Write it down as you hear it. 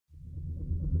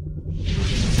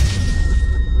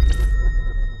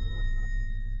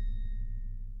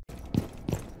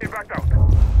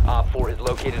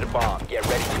located a bomb. Get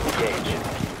ready to engage.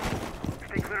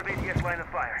 Stay clear of ATS line of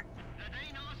fire.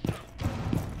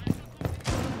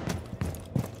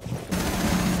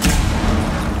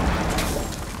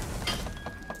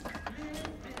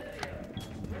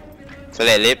 So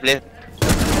let live.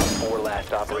 4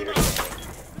 last operators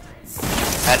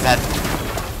remaining. Pad.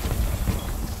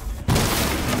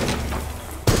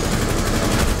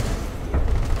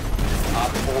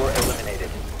 Op 4 eliminated.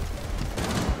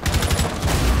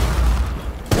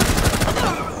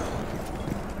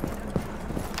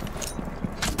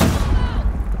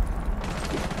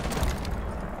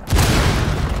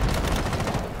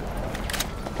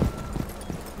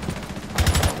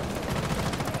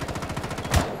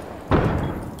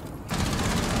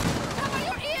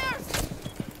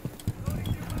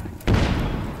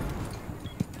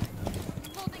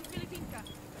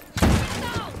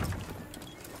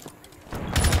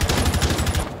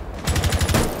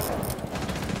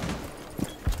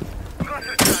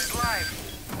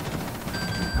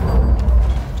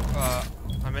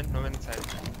 I'm in inside.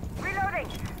 Reloading!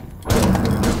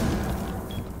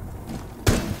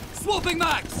 Swapping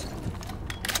mags!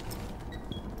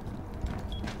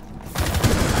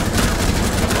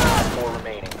 4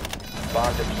 remaining.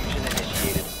 Bomb diffusion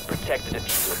initiated. Protect the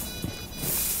diffuser.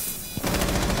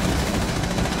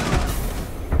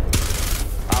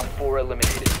 Op 4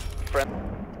 eliminated. Reloading!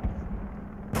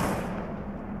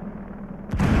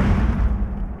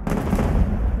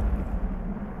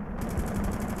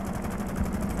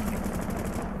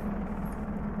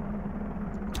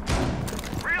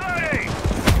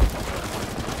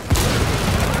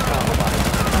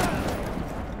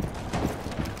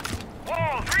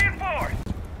 Walls reinforced!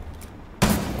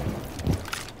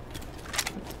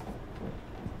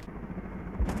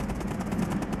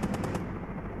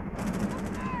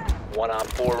 One Op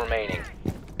 4 remaining.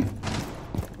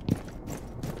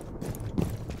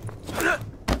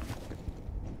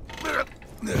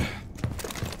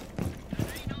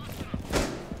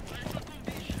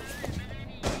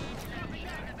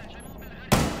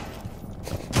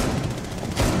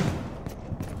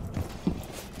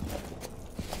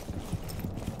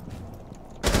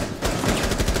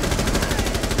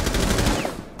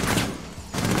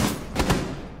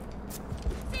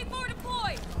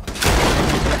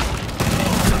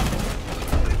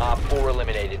 Op 4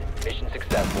 eliminated. Mission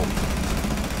successful.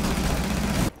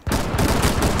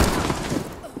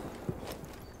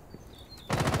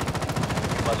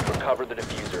 You must recover the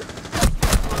diffuser.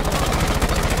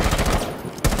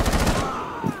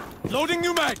 Loading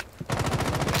new mag!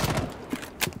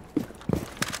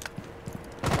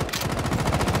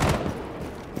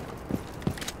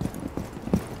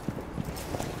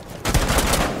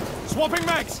 Swapping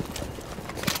mags!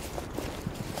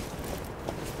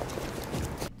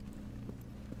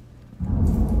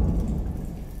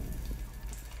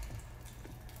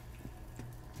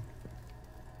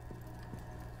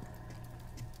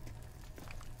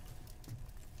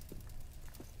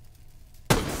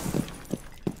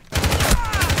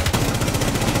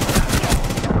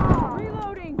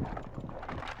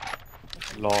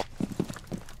 Law.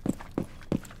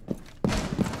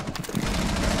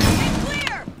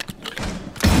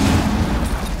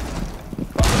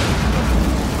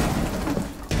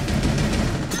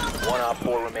 One Op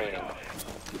 4 remaining.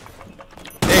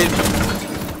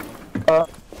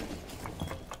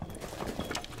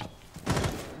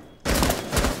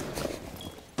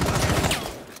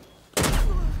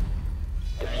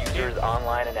 Diffuser is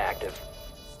online and active.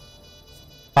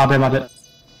 Mabe.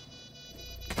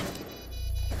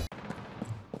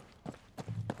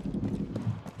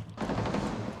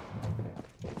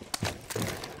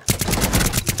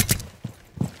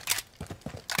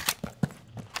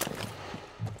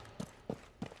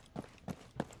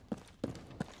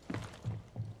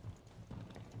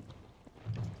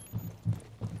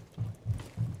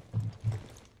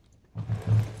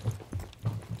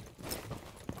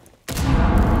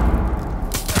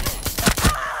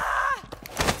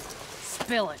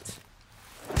 Spill it.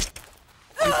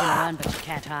 You can run, but you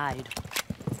can't hide.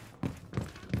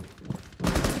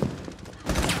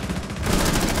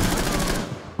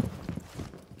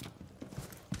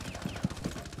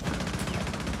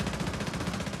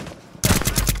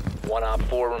 One Op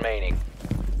 4 remaining.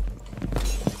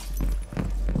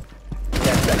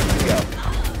 10 seconds to go.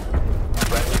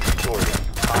 Friendly victorious.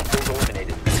 Hostiles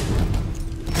eliminated.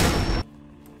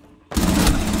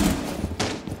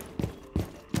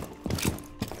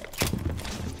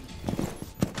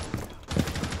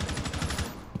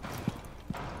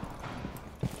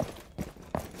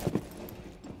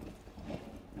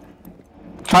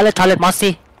 Toilet,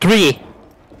 Mossy. 3.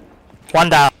 1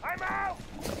 down. I'm out!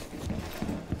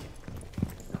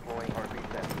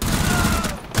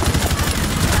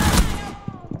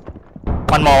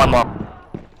 One more.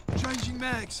 Changing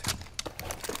mags.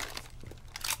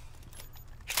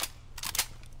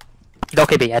 Go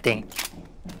KB, I think.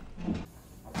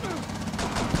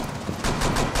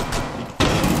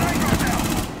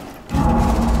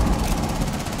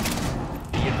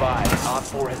 Be advised, Op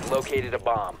 4 has located a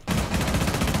bomb.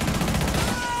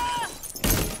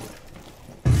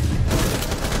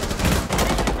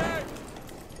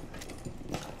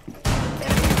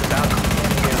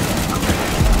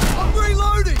 I'm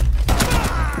reloading.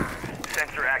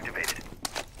 Sensor activated.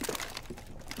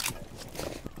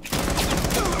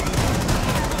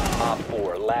 Op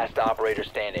 4, last operator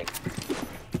standing.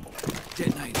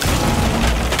 Detonate.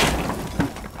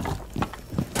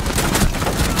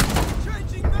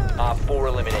 Changing mags. Op 4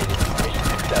 eliminated. Mission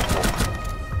successful.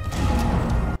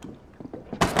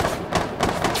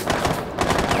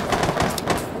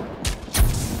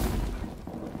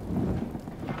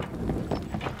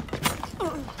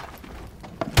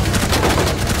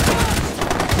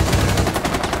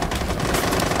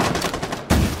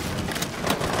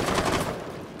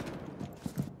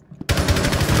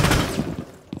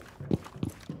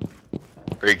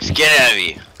 Riggs, get out of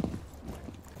me.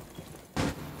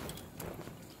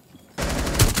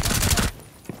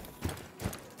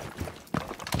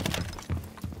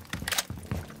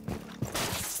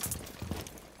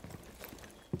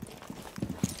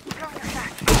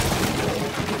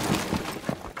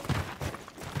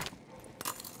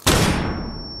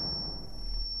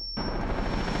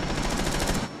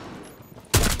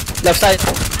 Left side. Op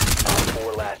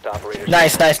 4 last operator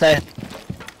Nice.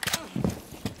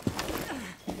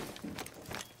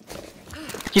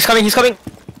 He's coming.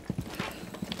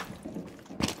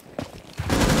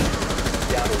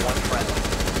 down to one friendly.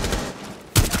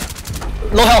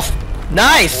 Low health. 4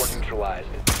 Nice. neutralized.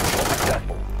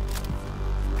 Successful.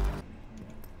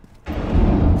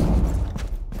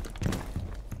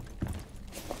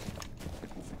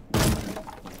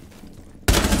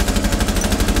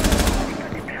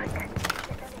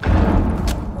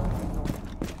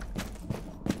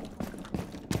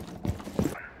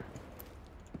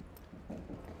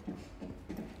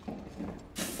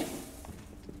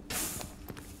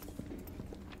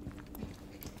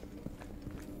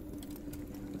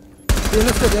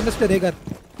 Yellow stay, Rhaegar.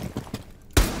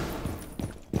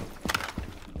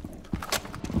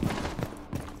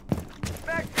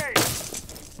 Back gate.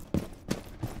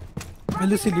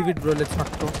 Melissa, leave it, bro. Let's not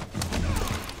throw.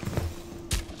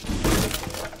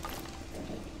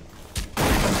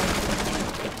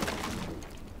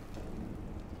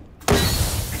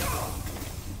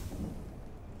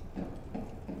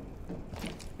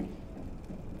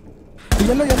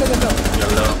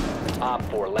 Yellow. Op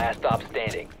 4 last stop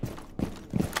standing.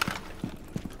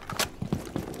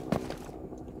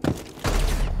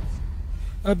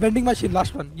 Vending machine,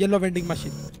 last one. Yellow vending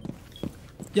machine.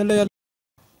 Yellow.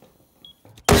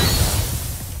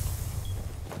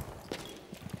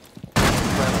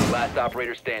 Friendly last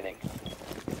operator standing.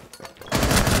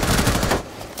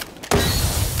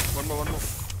 One more.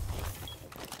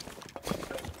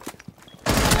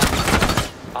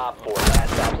 Op 4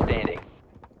 last stop standing.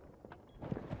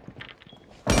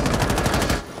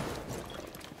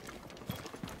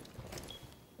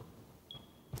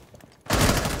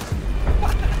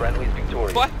 Friendly's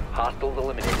victorious. What? Hostiles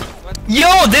eliminated.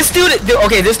 Yo, this dude.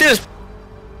 Okay, this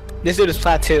dude is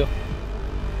plat too.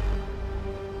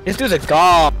 This dude's a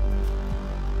god.